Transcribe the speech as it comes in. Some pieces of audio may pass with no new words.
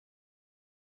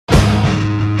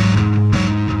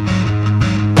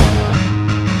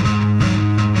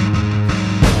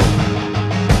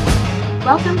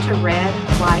Welcome to Red,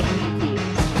 White, and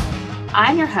Confused.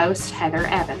 I'm your host, Heather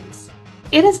Evans.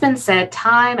 It has been said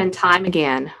time and time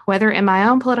again, whether in my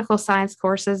own political science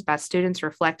courses by students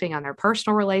reflecting on their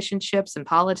personal relationships and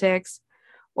politics,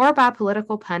 or by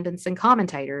political pundits and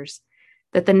commentators,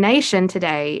 that the nation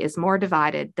today is more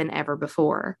divided than ever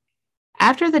before.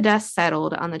 After the dust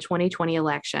settled on the 2020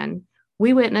 election,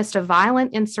 we witnessed a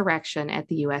violent insurrection at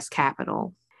the U.S.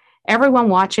 Capitol. Everyone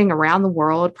watching around the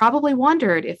world probably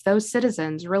wondered if those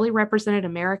citizens really represented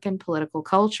American political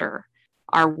culture.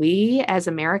 Are we, as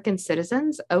American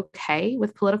citizens, okay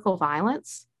with political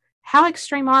violence? How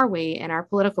extreme are we in our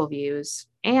political views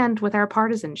and with our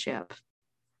partisanship?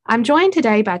 I'm joined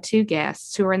today by two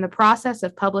guests who are in the process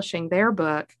of publishing their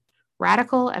book,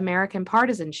 Radical American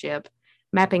Partisanship,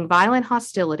 Mapping Violent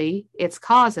Hostility, Its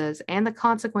Causes, and the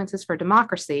Consequences for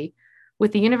Democracy,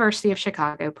 with the University of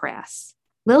Chicago Press.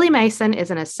 Lily Mason is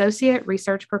an associate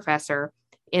research professor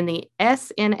in the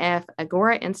SNF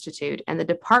Agora Institute and the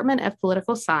Department of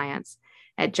Political Science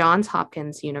at Johns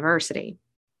Hopkins University.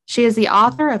 She is the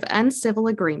author of Uncivil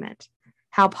Agreement: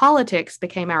 How Politics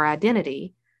Became Our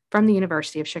Identity from the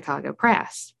University of Chicago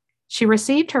Press. She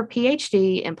received her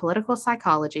PhD in political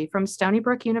psychology from Stony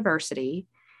Brook University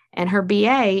and her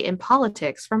BA in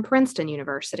politics from Princeton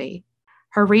University.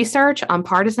 Her research on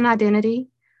partisan identity,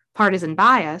 partisan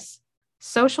bias,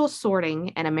 social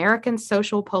sorting, and American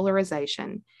social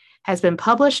polarization has been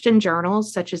published in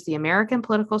journals such as the American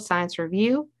Political Science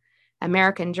Review,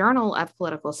 American Journal of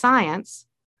Political Science,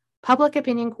 Public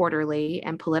Opinion Quarterly,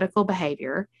 and Political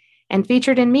Behavior, and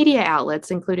featured in media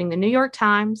outlets including the New York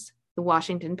Times, the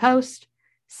Washington Post,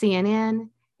 CNN,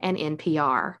 and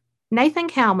NPR. Nathan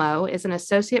Kalmo is an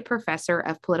associate professor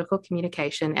of political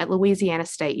communication at Louisiana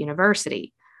State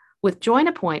University, with joint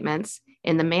appointments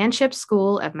in the Manship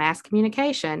School of Mass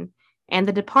Communication and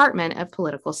the Department of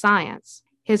Political Science.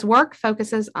 His work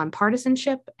focuses on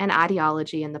partisanship and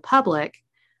ideology in the public,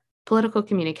 political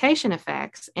communication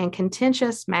effects, and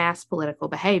contentious mass political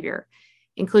behavior,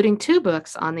 including two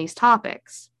books on these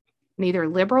topics, Neither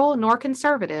Liberal Nor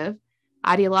Conservative: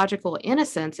 Ideological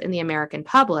Innocence in the American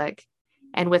Public,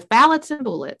 and With Ballots and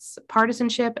Bullets: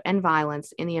 Partisanship and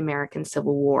Violence in the American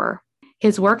Civil War.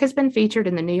 His work has been featured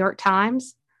in the New York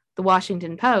Times, the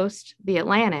Washington Post, the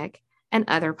Atlantic, and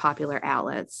other popular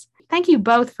outlets. Thank you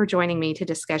both for joining me to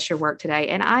discuss your work today,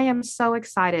 and I am so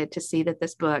excited to see that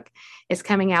this book is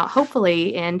coming out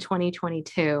hopefully in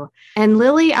 2022. And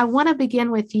Lily, I want to begin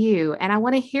with you, and I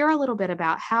want to hear a little bit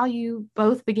about how you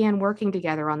both began working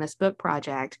together on this book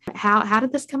project. How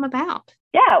did this come about?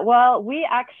 Yeah, well, we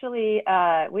actually,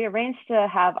 we arranged to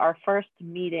have our first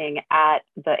meeting at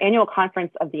the annual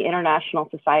conference of the International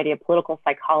Society of Political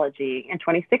Psychology in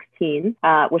 2016,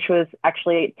 which was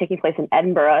actually taking place in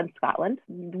Edinburgh in Scotland.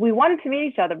 We wanted to meet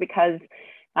each other because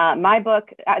my book,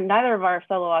 neither of our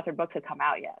solo author books had come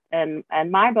out yet. And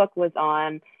my book was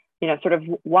on, sort of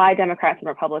why Democrats and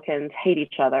Republicans hate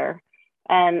each other.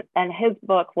 And his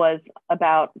book was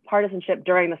about partisanship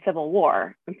during the Civil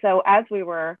War. And so as we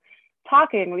were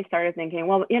talking, we started thinking,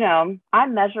 well,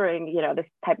 I'm measuring, this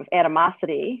type of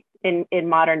animosity in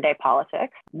modern day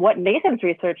politics. What Nathan's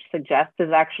research suggests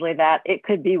is actually that it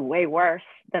could be way worse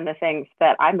than the things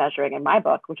that I'm measuring in my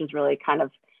book, which is really kind of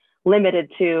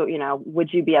limited to,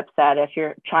 would you be upset if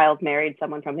your child married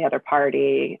someone from the other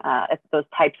party? It's those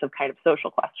types of kind of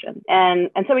social questions. And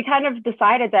so we kind of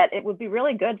decided that it would be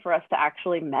really good for us to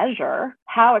actually measure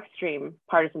how extreme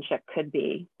partisanship could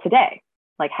be today.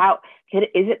 Like, is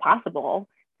it possible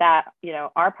that,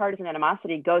 our partisan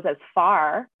animosity goes as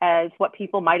far as what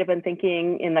people might have been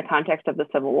thinking in the context of the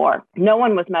Civil War? No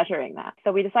one was measuring that.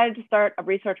 So we decided to start a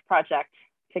research project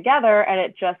together, and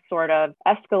it just sort of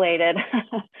escalated.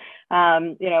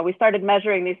 We started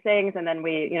measuring these things, and then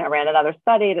we, ran another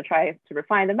study to try to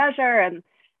refine the measure, and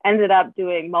ended up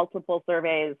doing multiple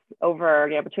surveys over,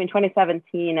 between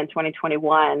 2017 and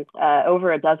 2021,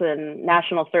 over a dozen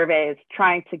national surveys,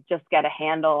 trying to just get a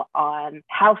handle on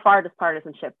how far does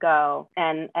partisanship go,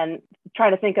 and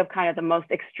try to think of kind of the most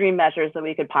extreme measures that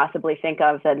we could possibly think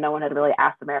of that no one had really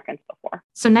asked Americans before.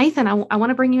 So Nathan, I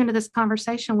want to bring you into this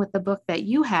conversation with the book that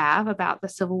you have about the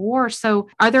Civil War. So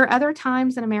are there other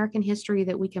times in American history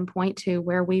that we can point to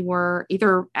where we were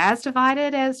either as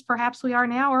divided as perhaps we are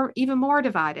now, or even more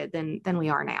divided than we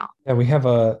are now? Yeah, we have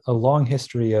a long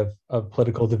history of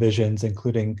political divisions,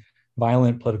 including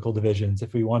violent political divisions.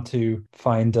 If we want to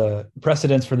find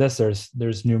precedents for this,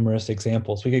 there's numerous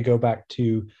examples. We could go back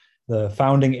to the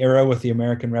founding era with the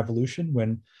American Revolution,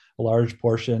 when a large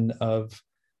portion of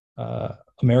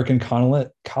American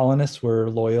colonists were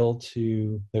loyal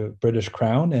to the British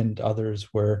Crown and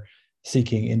others were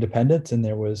seeking independence, and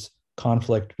there was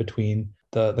conflict between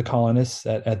the colonists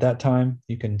at that time.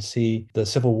 You can see the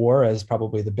Civil War as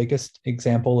probably the biggest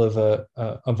example of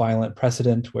a violent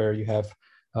precedent where you have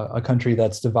a country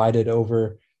that's divided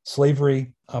over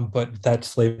slavery, but that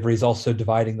slavery is also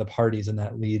dividing the parties, and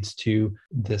that leads to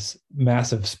this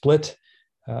massive split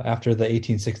after the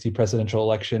 1860 presidential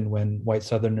election, when white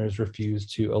Southerners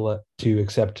refused to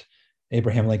accept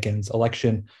Abraham Lincoln's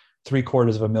election.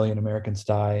 750,000 Americans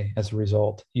die as a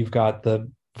result. You've got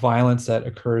the violence that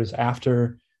occurs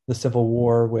after the Civil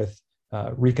War with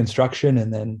Reconstruction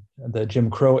and then the Jim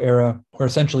Crow era, where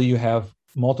essentially you have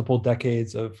multiple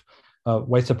decades of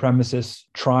white supremacists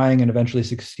trying and eventually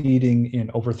succeeding in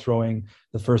overthrowing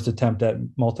the first attempt at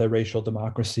multiracial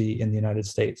democracy in the United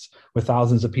States, with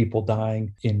thousands of people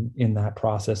dying in that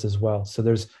process as well. So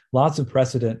there's lots of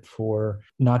precedent for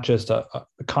not just a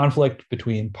conflict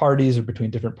between parties or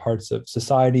between different parts of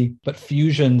society, but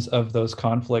fusions of those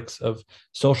conflicts, of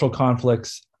social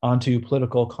conflicts onto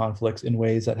political conflicts in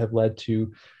ways that have led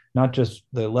to not just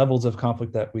the levels of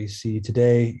conflict that we see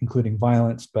today, including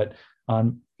violence, but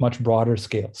on much broader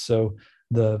scales. So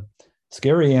the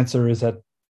scary answer is that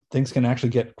things can actually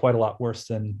get quite a lot worse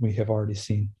than we have already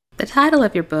seen. The title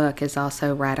of your book is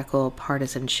also Radical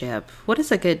Partisanship. What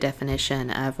is a good definition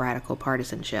of radical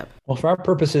partisanship? Well, for our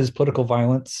purposes, political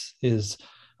violence is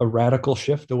a radical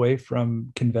shift away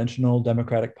from conventional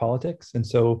democratic politics. And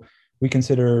so we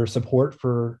consider support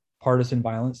for partisan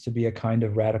violence to be a kind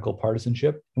of radical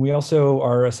partisanship. And we also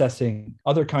are assessing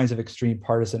other kinds of extreme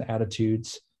partisan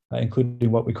attitudes,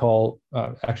 including what we call,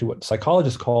 what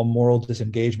psychologists call moral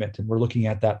disengagement. And we're looking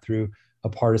at that through a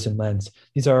partisan lens.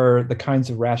 These are the kinds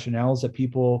of rationales that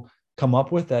people come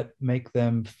up with that make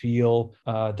them feel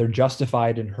they're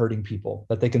justified in hurting people,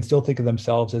 that they can still think of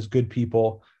themselves as good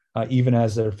people, even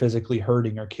as they're physically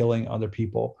hurting or killing other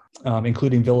people,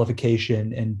 including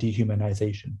vilification and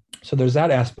dehumanization. So there's that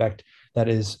aspect that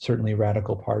is certainly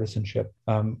radical partisanship.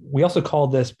 We also call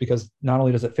this, because not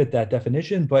only does it fit that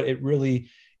definition, but it really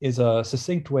is a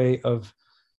succinct way of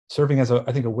serving as a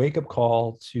wake-up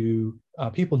call to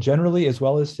people generally, as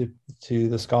well as to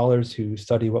the scholars who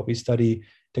study what we study,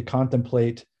 to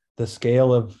contemplate the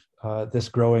scale of this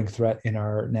growing threat in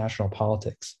our national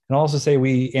politics. And I'll also say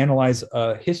we analyze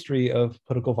a history of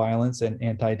political violence and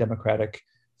anti-democratic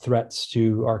threats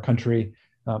to our country,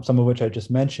 some of which I just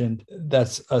mentioned,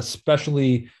 that's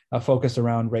especially focused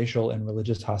around racial and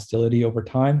religious hostility over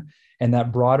time. And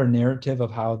that broader narrative of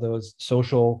how those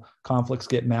social conflicts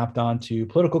get mapped onto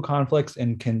political conflicts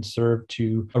and can serve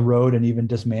to erode and even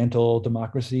dismantle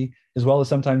democracy, as well as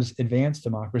sometimes advance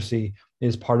democracy,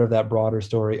 is part of that broader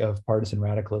story of partisan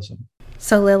radicalism.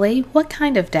 So Lily, what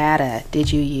kind of data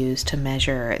did you use to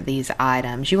measure these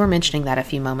items? You were mentioning that a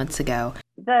few moments ago.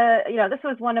 This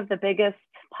was one of the biggest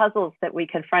puzzles that we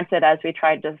confronted as we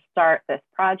tried to start this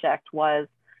project was,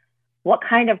 what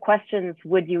kind of questions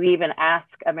would you even ask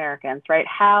Americans, right?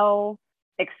 How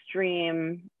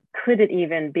extreme could it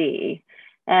even be?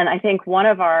 And I think one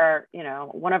of our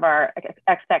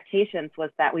expectations was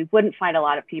that we wouldn't find a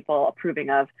lot of people approving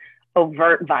of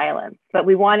overt violence, but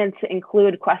we wanted to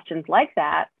include questions like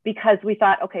that because we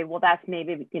thought, okay, well, that's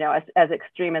maybe, as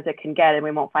extreme as it can get, and we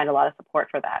won't find a lot of support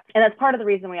for that. And that's part of the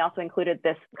reason we also included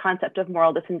this concept of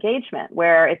moral disengagement,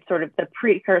 where it's sort of the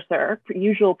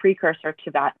usual precursor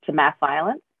to mass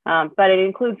violence. But it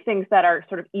includes things that are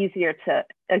sort of easier to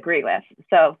agree with.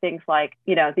 So things like,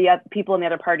 the people in the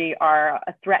other party are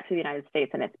a threat to the United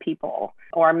States and its people,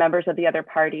 or members of the other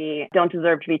party don't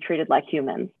deserve to be treated like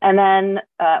humans. And then,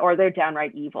 or they're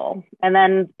downright evil. And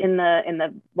then in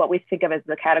the what we think of as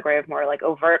the category of more like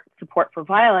overt support for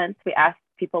violence, we ask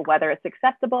people whether it's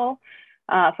acceptable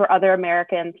for other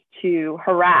Americans to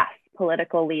harass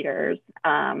political leaders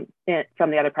from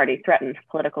the other party, threaten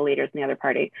political leaders in the other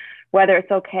party, whether it's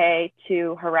okay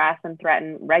to harass and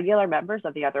threaten regular members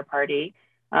of the other party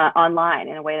online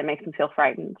in a way that makes them feel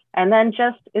frightened. And then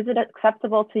just, is it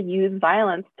acceptable to use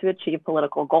violence to achieve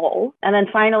political goals? And then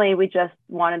finally, we just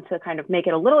wanted to kind of make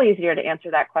it a little easier to answer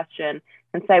that question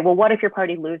and say, well, what if your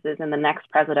party loses in the next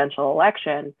presidential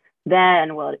election? Then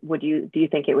do you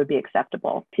think it would be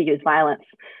acceptable to use violence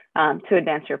to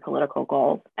advance your political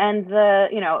goals? And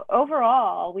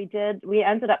overall, we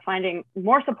ended up finding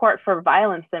more support for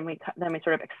violence than we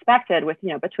sort of expected, with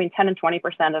between 10 and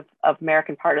 20% of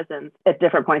American partisans at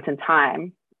different points in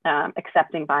time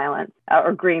accepting violence or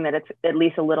agreeing that it's at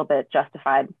least a little bit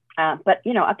justified. But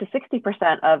up to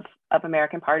 60% of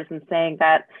American partisans saying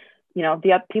that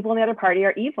the people in the other party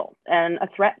are evil and a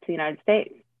threat to the United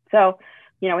States. So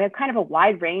we have kind of a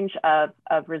wide range of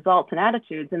results and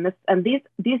attitudes, and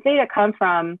these data come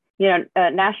from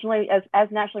nationally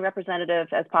as nationally representative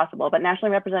as possible, but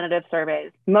nationally representative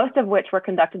surveys, most of which were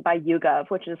conducted by YouGov,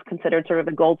 which is considered sort of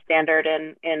the gold standard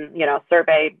in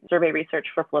survey research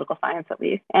for political science, at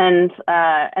least. And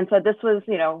so this was,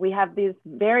 we have these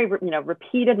very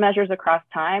repeated measures across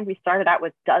time. We started out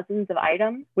with dozens of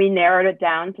items. We narrowed it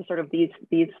down to sort of these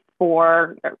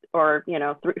 4 or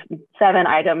 7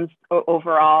 items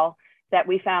overall that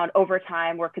we found over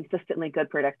time were consistently good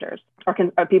predictors, or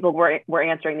people were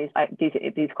answering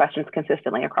these questions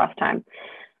consistently across time.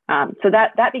 So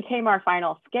that became our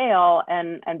final scale,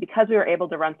 and because we were able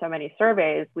to run so many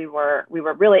surveys, we were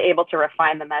really able to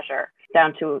refine the measure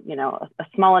down to a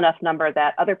small enough number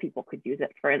that other people could use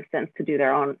it, for instance, to do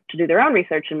their own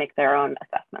research and make their own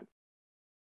assessments.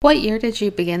 What year did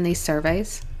you begin these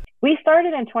surveys? We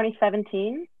started in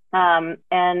 2017,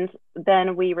 and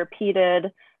then we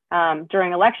repeated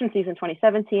during election season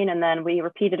 2017, and then we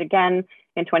repeated again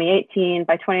in 2018.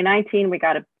 By 2019, we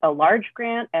got a large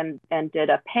grant and did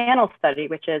a panel study,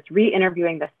 which is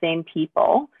re-interviewing the same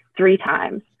people 3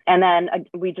 times. And then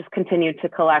we just continued to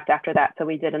collect after that. So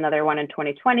we did another one in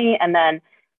 2020, and then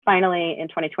finally in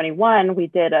 2021,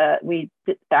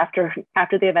 after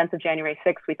the events of January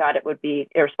 6th, we thought it would be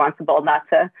irresponsible not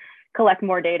to collect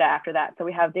more data after that. So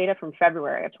we have data from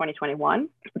February of 2021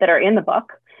 that are in the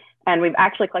book. And we've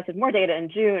actually collected more data in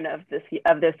June of this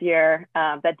year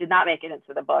that did not make it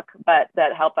into the book, but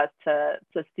that help us to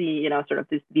see, sort of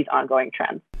these ongoing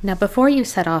trends. Now, before you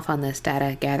set off on this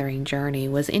data gathering journey,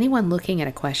 was anyone looking at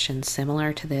a question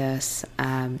similar to this,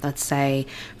 let's say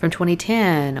from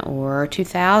 2010 or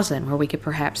 2000, where we could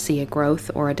perhaps see a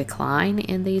growth or a decline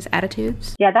in these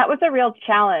attitudes? Yeah, that was a real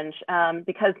challenge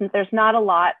because there's not a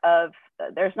lot of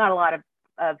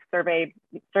surveys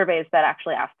that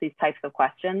actually ask these types of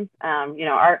questions.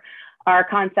 Our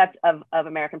concept of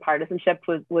American partisanship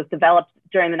was developed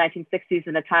during the 1960s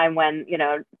in a time when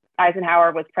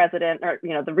Eisenhower was president, or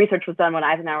the research was done when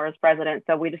Eisenhower was president.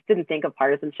 So we just didn't think of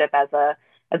partisanship as a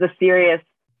serious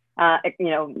a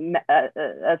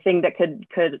thing that could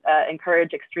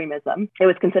encourage extremism. It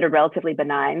was considered relatively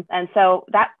benign, and so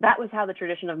that was how the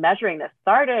tradition of measuring this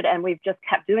started, and we've just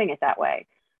kept doing it that way.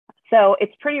 So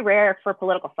it's pretty rare for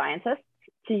political scientists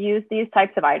to use these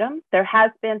types of items. There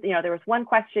has been, there was one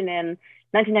question in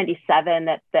 1997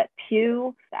 that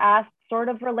Pew asked, sort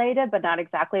of related, but not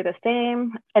exactly the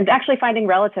same, and actually finding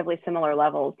relatively similar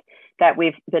levels that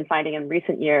we've been finding in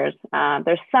recent years.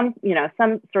 There's some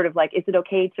sort of like, is it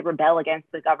okay to rebel against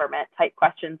the government type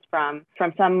questions from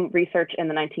some research in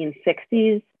the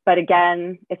 1960s. But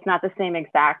again, it's not the same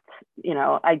exact,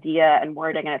 idea and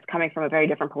wording, and it's coming from a very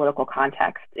different political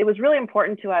context. It was really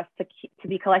important to us to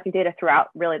be collecting data throughout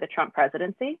really the Trump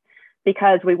presidency,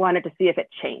 because we wanted to see if it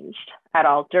changed at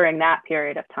all during that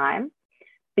period of time,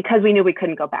 because we knew we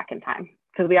couldn't go back in time,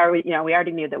 because we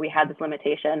already knew that we had this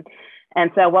limitation. And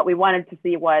so what we wanted to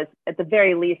see was, at the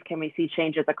very least, can we see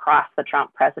changes across the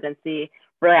Trump presidency,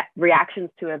 reactions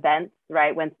to events,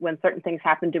 right? When certain things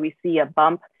happen, do we see a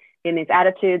bump in these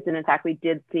attitudes? And in fact, we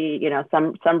did see,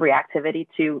 some reactivity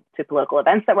to political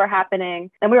events that were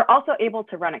happening. And we were also able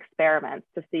to run experiments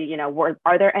to see,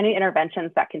 are there any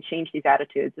interventions that can change these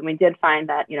attitudes? And we did find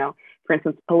that, for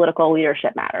instance, political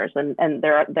leadership matters, and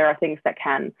there are things that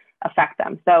can affect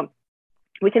them. So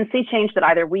we can see change that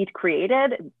either we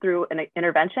created through an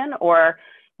intervention, or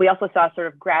we also saw sort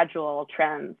of gradual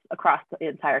trends across the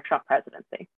entire Trump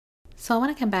presidency. So I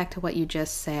want to come back to what you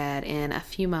just said in a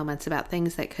few moments about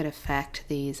things that could affect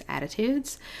these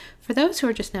attitudes. For those who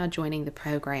are just now joining the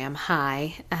program,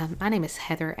 hi, my name is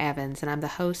Heather Evans, and I'm the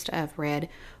host of Red,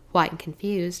 White, and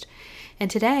Confused. And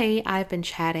today I've been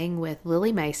chatting with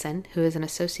Lily Mason, who is an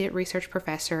associate research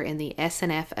professor in the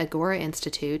SNF Agora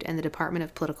Institute and the Department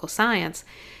of Political Science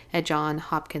at Johns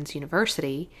Hopkins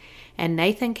University, and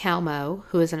Nathan Kalmo,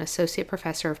 who is an associate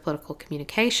professor of political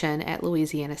communication at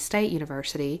Louisiana State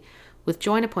University, with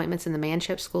joint appointments in the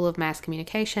Manship School of Mass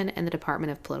Communication and the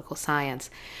Department of Political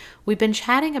Science. We've been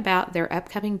chatting about their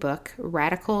upcoming book,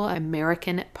 Radical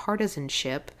American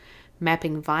Partisanship,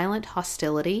 Mapping Violent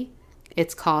Hostility,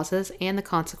 Its Causes, and the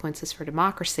Consequences for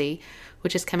Democracy,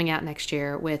 which is coming out next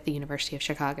year with the University of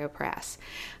Chicago Press.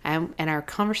 And our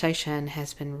conversation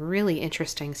has been really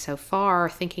interesting so far,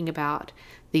 thinking about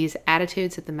these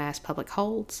attitudes that the mass public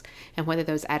holds and whether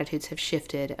those attitudes have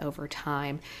shifted over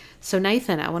time. So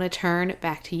Nathan, I want to turn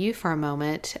back to you for a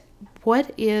moment.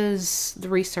 What is the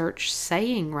research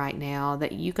saying right now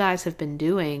that you guys have been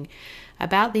doing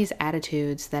about these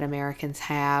attitudes that Americans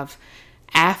have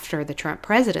after the Trump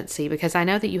presidency? Because I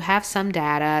know that you have some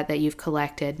data that you've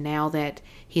collected now that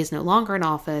he is no longer in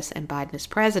office and Biden is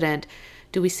president.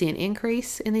 Do we see an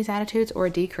increase in these attitudes or a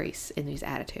decrease in these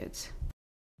attitudes?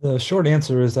 The short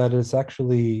answer is that it's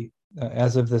actually,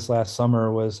 as of this last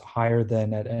summer, was higher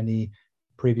than at any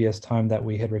previous time that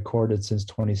we had recorded since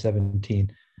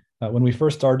 2017. When we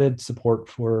first started, support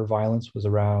for violence was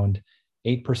around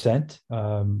 8%.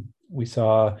 We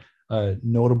saw a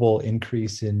notable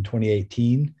increase in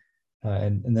 2018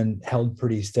 and then held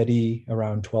pretty steady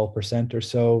around 12% or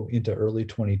so into early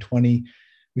 2020.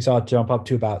 We saw it jump up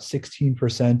to about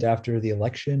 16% after the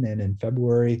election and in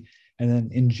February. And then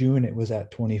in June, it was at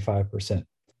 25%.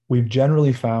 We've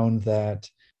generally found that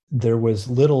there was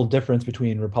little difference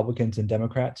between Republicans and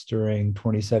Democrats during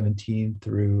 2017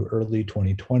 through early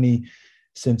 2020.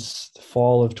 Since the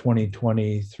fall of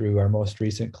 2020 through our most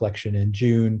recent collection in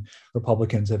June,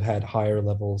 Republicans have had higher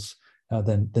levels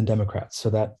than Democrats. So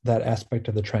that aspect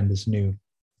of the trend is new.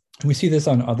 We see this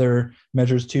on other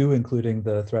measures too, including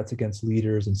the threats against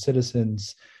leaders and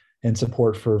citizens and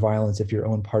support for violence if your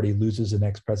own party loses the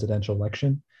next presidential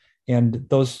election. And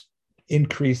those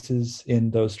increases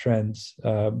in those trends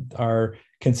are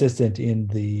consistent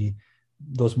in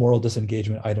those moral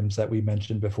disengagement items that we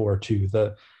mentioned before too.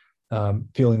 The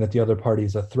feeling that the other party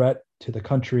is a threat to the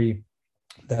country,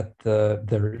 that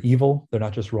they're evil, they're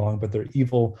not just wrong, but they're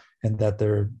evil, and that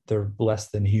they're less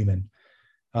than human.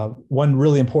 One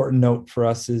really important note for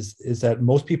us is that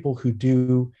most people who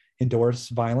do endorse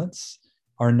violence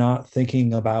are not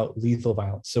thinking about lethal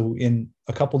violence. So in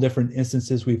a couple different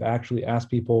instances, we've actually asked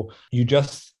people, you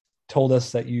just told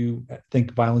us that you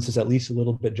think violence is at least a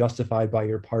little bit justified by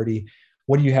your party.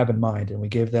 What do you have in mind? And we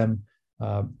gave them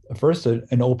first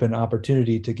an open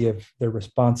opportunity to give their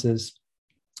responses.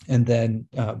 And then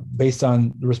based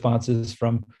on the responses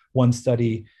from one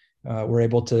study, we're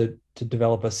able to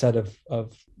develop a set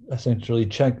of essentially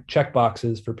check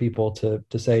boxes for people to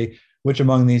say, which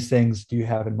among these things do you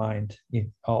have in mind,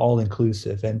 all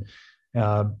inclusive? And 10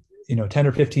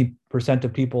 or 15%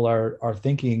 of people are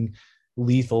thinking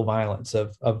lethal violence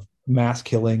of mass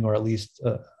killing or at least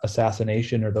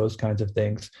assassination or those kinds of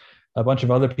things. A bunch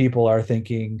of other people are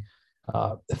thinking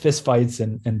fistfights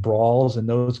and brawls and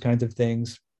those kinds of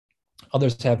things.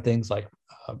 Others have things like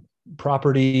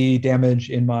property damage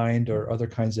in mind or other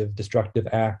kinds of destructive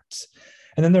acts.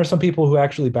 And then there are some people who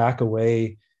actually back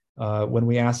away when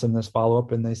we ask them this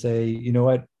follow-up and they say, you know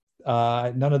what,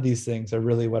 none of these things are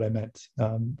really what I meant.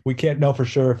 We can't know for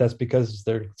sure if that's because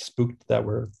they're spooked that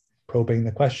we're probing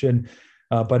the question,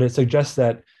 but it suggests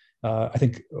that I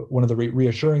think one of the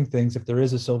reassuring things, if there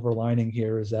is a silver lining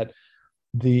here, is that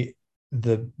the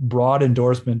broad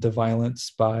endorsement of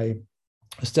violence by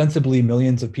ostensibly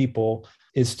millions of people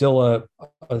is still a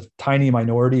tiny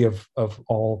minority of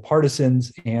all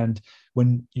partisans. And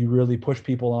when you really push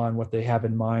people on what they have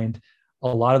in mind, a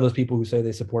lot of those people who say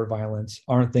they support violence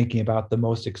aren't thinking about the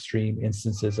most extreme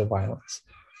instances of violence.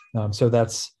 So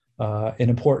that's an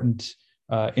important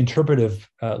interpretive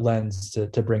lens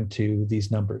to bring to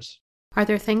these numbers. Are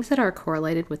there things that are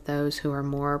correlated with those who are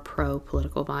more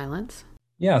pro-political violence?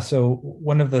 Yeah, so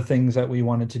one of the things that we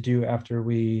wanted to do after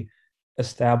we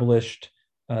established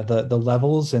the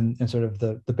levels and sort of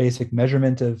the basic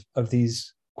measurement of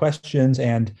these questions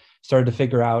and started to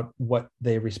figure out what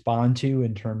they respond to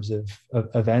in terms of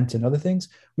events and other things,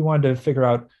 we wanted to figure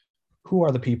out who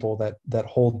are the people that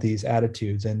hold these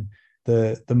attitudes. And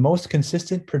the most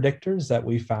consistent predictors that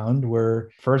we found were,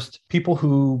 first, people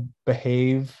who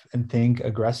behave and think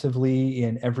aggressively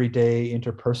in everyday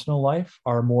interpersonal life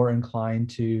are more inclined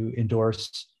to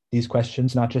endorse these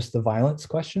questions, not just the violence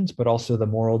questions, but also the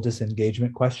moral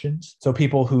disengagement questions. So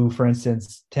people who, for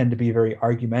instance, tend to be very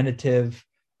argumentative,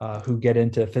 who get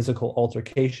into physical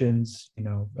altercations,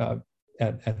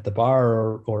 at the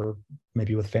bar or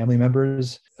maybe with family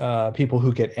members, people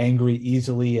who get angry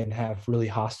easily and have really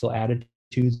hostile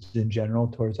attitudes in general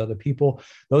towards other people.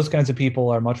 Those kinds of people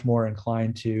are much more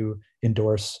inclined to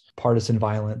endorse partisan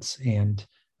violence and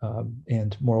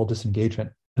moral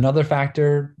disengagement. Another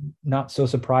factor, not so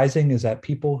surprising, is that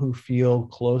people who feel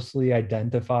closely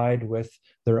identified with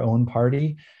their own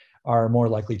party are more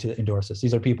likely to endorse this.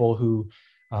 These are people who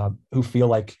feel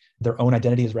like their own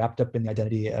identity is wrapped up in the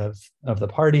identity of the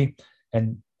party.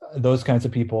 And those kinds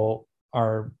of people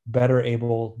are better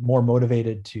able, more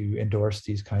motivated to endorse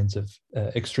these kinds of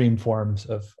extreme forms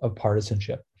of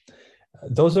partisanship.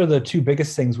 Those are the two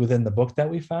biggest things within the book that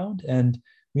we found. And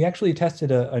we actually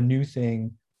tested a new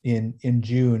thing in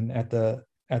June at the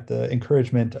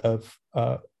encouragement of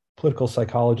a political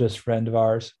psychologist friend of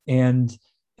ours. And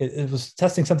it was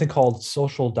testing something called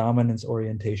social dominance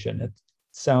orientation. It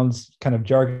sounds kind of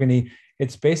jargony.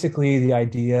 It's basically the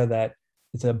idea that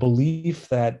it's a belief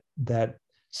that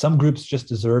some groups just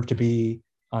deserve to be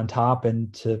on top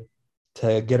and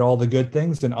to get all the good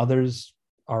things, and others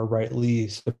are rightly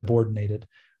subordinated.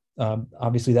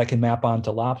 Obviously, that can map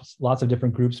onto lots of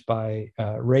different groups by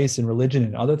race and religion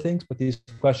and other things, but these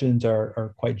questions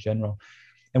are quite general.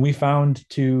 And we found,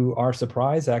 to our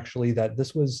surprise, actually, that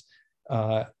this was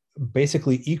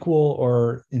basically equal,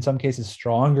 or in some cases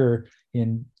stronger,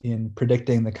 in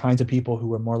predicting the kinds of people who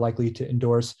were more likely to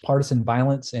endorse partisan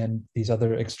violence and these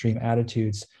other extreme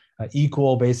attitudes,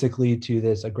 equal basically to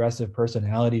this aggressive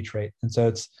personality trait. And so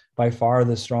it's by far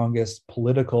the strongest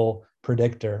political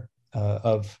predictor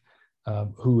of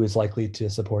who is likely to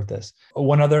support this.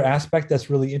 One other aspect that's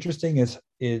really interesting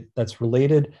that's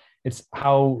related. It's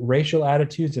how racial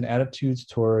attitudes and attitudes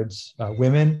towards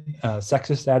women,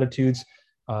 sexist attitudes,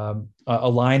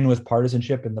 align with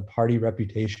partisanship and the party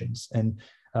reputations. And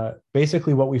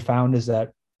basically what we found is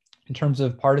that in terms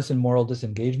of partisan moral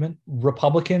disengagement,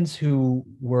 Republicans who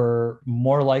were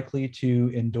more likely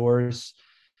to endorse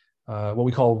what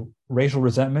we call racial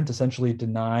resentment, essentially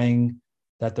denying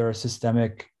that there are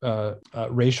systemic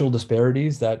racial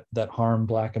disparities that harm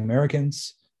Black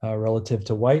Americans relative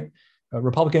to white.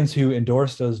 Republicans who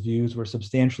endorsed those views were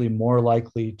substantially more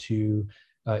likely to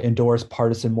endorse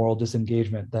partisan moral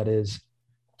disengagement, that is,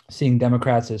 seeing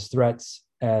Democrats as threats,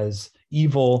 as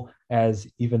evil, as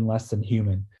even less than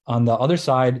human. On the other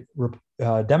side,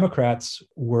 Democrats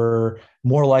were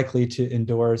more likely to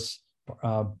endorse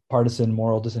partisan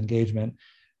moral disengagement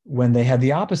when they had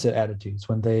the opposite attitudes,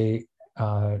 when they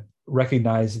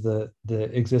recognized the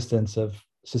existence of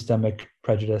systemic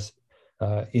prejudice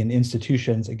in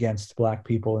institutions against Black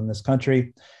people in this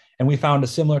country. And we found a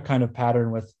similar kind of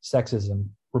pattern with sexism.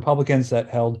 Republicans that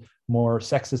held more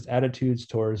sexist attitudes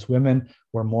towards women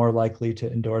were more likely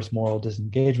to endorse moral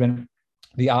disengagement.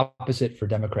 The opposite for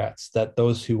Democrats, that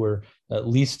those who were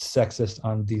least sexist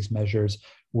on these measures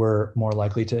were more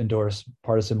likely to endorse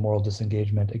partisan moral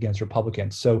disengagement against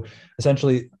Republicans. So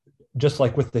essentially, just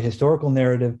like with the historical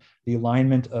narrative, the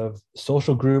alignment of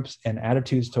social groups and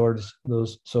attitudes towards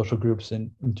those social groups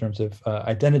in terms of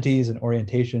identities and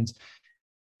orientations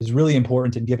is really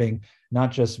important in giving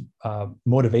not just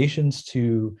motivations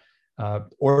to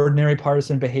ordinary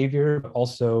partisan behavior, but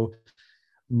also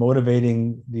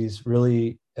motivating these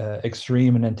really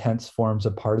extreme and intense forms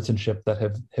of partisanship that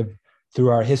have through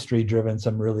our history driven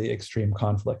some really extreme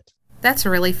conflict. That's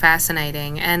really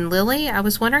fascinating. And Lily, I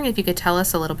was wondering if you could tell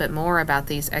us a little bit more about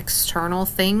these external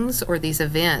things or these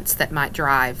events that might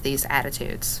drive these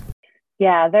attitudes.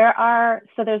 Yeah,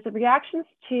 there's the reactions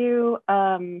to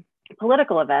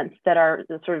political events that are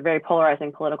sort of very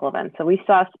polarizing political events. So we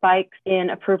saw spikes in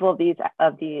approval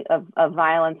of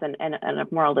violence and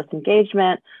of moral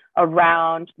disengagement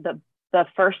around the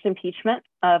first impeachment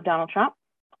of Donald Trump.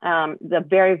 The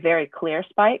very, very clear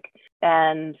spike,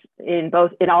 and in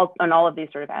all of these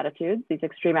sort of attitudes, these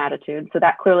extreme attitudes. So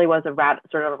that clearly was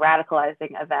sort of a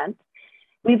radicalizing event.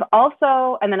 We've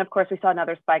also, and then of course we saw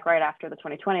another spike right after the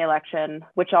 2020 election,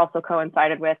 which also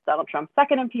coincided with Donald Trump's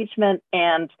second impeachment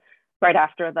and right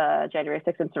after the January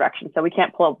 6th insurrection. So we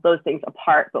can't pull those things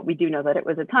apart, but we do know that it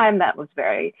was a time that was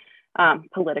very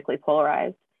politically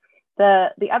polarized.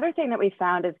 The other thing that we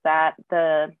found is that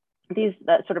these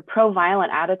sort of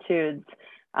pro-violent attitudes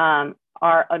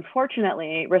are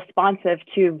unfortunately responsive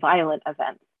to violent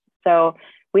events. So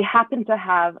we happen to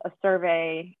have a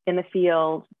survey in the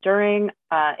field in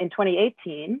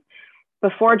 2018,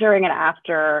 before, during, and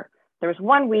after. There was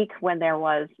 1 week when there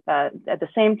was, at the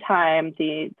same time,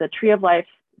 the Tree of Life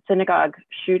synagogue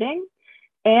shooting,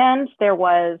 and there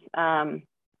was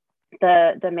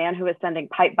the man who was sending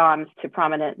pipe bombs to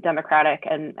prominent Democratic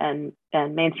and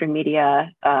mainstream media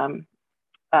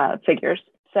figures.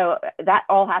 So that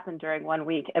all happened during 1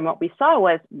 week. And what we saw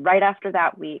was right after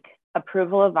that week,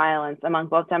 approval of violence among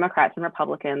both Democrats and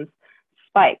Republicans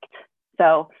spiked.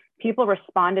 So people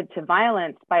responded to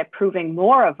violence by approving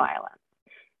more of violence.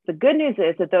 The good news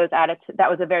is that that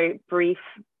was a very brief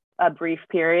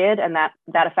period, and that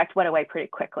effect went away pretty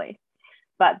quickly.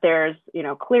 But there's,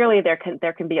 clearly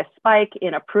there can be a spike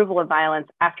in approval of violence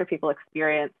after people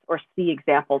experience or see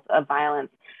examples of violence.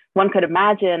 One could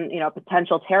imagine, a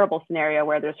potential terrible scenario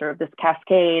where there's sort of this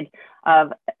cascade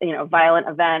of, violent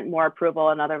event, more approval,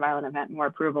 another violent event, more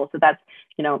approval. So that's,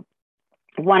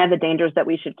 one of the dangers that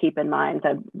we should keep in mind,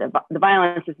 that the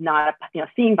violence is not,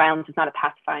 seeing violence is not a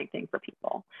pacifying thing for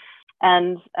people.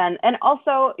 And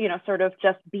also, sort of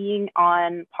just being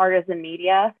on partisan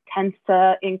media tends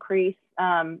to increase,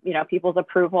 people's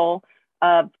approval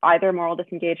of either moral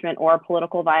disengagement or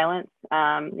political violence.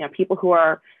 People who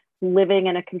are living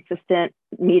in a consistent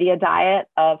media diet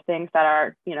of things that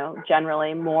are,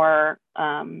 generally more,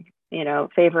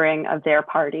 favoring of their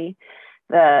party.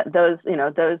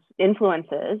 those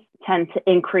influences tend to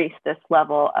increase this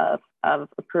level of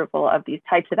approval of these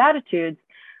types of attitudes.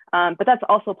 But that's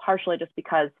also partially just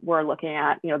because we're looking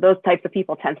at, those types of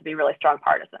people tend to be really strong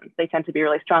partisans. They tend to be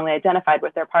really strongly identified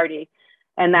with their party.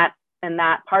 And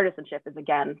that partisanship is,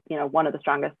 again, one of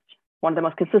the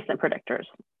most consistent predictors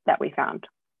that we found.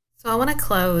 So I want to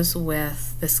close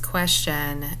with this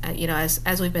question.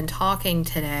 As we've been talking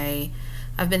today,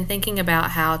 I've been thinking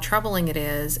about how troubling it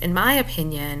is, in my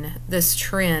opinion, this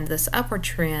upward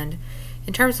trend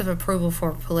in terms of approval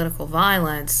for political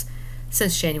violence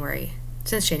since January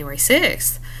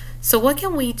 6th. So what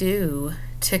can we do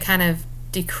to kind of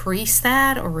decrease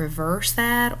that or reverse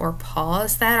that or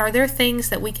pause that? Are there things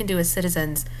that we can do as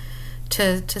citizens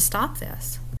to stop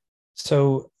this?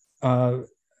 So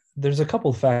there's a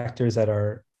couple of factors that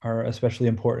are especially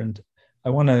important. I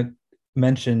want to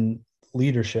mention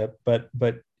leadership, but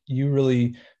you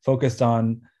really focused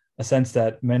on a sense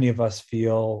that many of us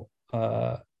feel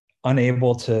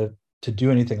unable to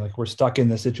do anything, like we're stuck in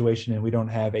the situation and we don't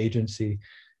have agency.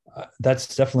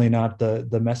 That's definitely not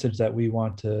the message that we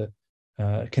want to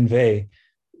convey.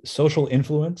 Social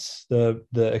influence, the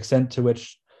extent to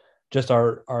which just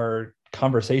our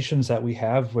conversations that we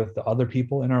have with the other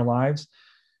people in our lives,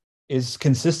 is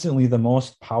consistently the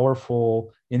most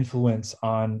powerful influence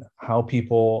on how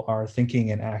people are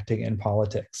thinking and acting in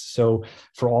politics. So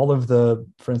for all of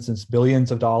for instance,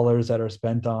 billions of dollars that are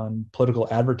spent on political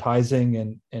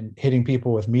advertising and hitting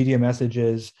people with media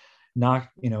messages,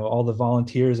 all the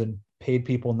volunteers and paid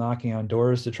people knocking on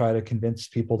doors to try to convince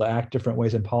people to act different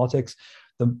ways in politics,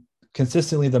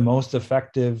 consistently the most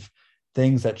effective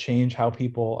things that change how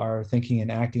people are thinking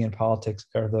and acting in politics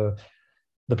are the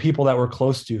people that we're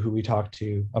close to, who we talk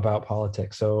to about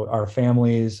politics. So our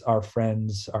families, our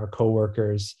friends, our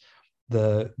coworkers,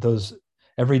 those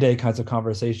everyday kinds of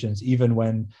conversations, even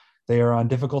when they are on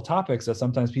difficult topics that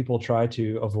sometimes people try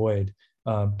to avoid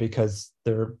because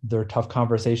they're tough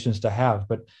conversations to have.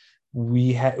 But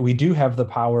we do have the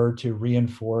power to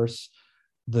reinforce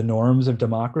the norms of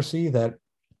democracy, that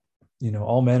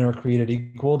all men are created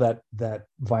equal, that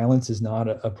violence is not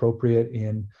appropriate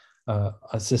in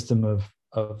a system of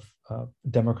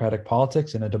democratic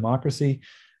politics in a democracy,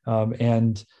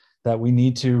 and that we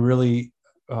need to really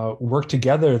work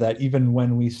together, that even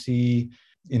when we see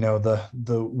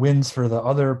the wins for the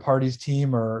other party's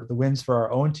team or the wins for our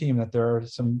own team, that there are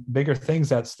some bigger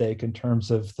things at stake in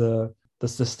terms of the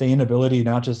sustainability,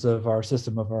 not just of our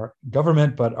system, of our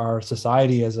government, but our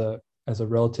society as a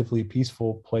relatively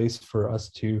peaceful place for us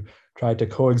to try to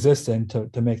coexist and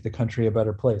to make the country a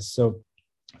better place. So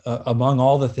among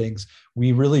all the things,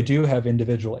 we really do have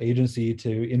individual agency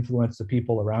to influence the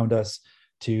people around us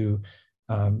to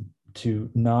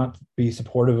not be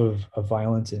supportive of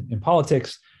violence in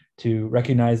politics, to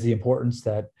recognize the importance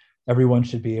that everyone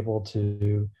should be able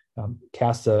to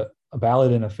cast a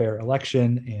ballot in a fair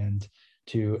election, and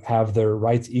to have their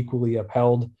rights equally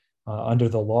upheld under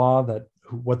the law, that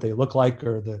what they look like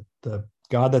or the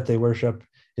God that they worship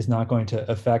is not going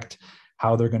to affect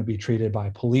how they're going to be treated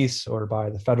by police or by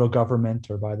the federal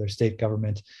government or by their state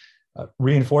government.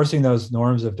 Reinforcing those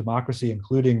norms of democracy,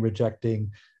 including rejecting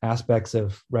aspects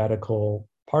of radical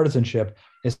partisanship,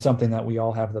 is something that we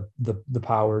all have the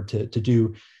power to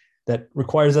do. That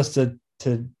requires us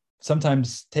to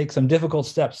sometimes take some difficult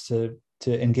steps to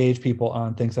engage people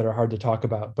on things that are hard to talk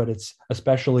about. But it's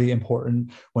especially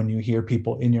important when you hear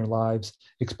people in your lives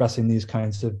expressing these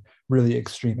kinds of really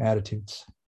extreme attitudes.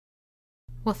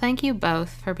 Well, thank you both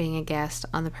for being a guest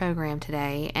on the program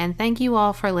today, and thank you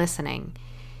all for listening.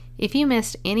 If you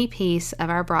missed any piece of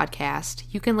our broadcast,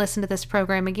 you can listen to this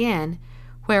program again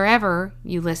wherever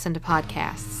you listen to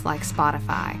podcasts, like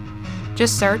Spotify.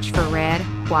 Just search for Red,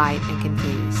 White, and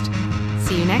Confused.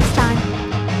 See you next time.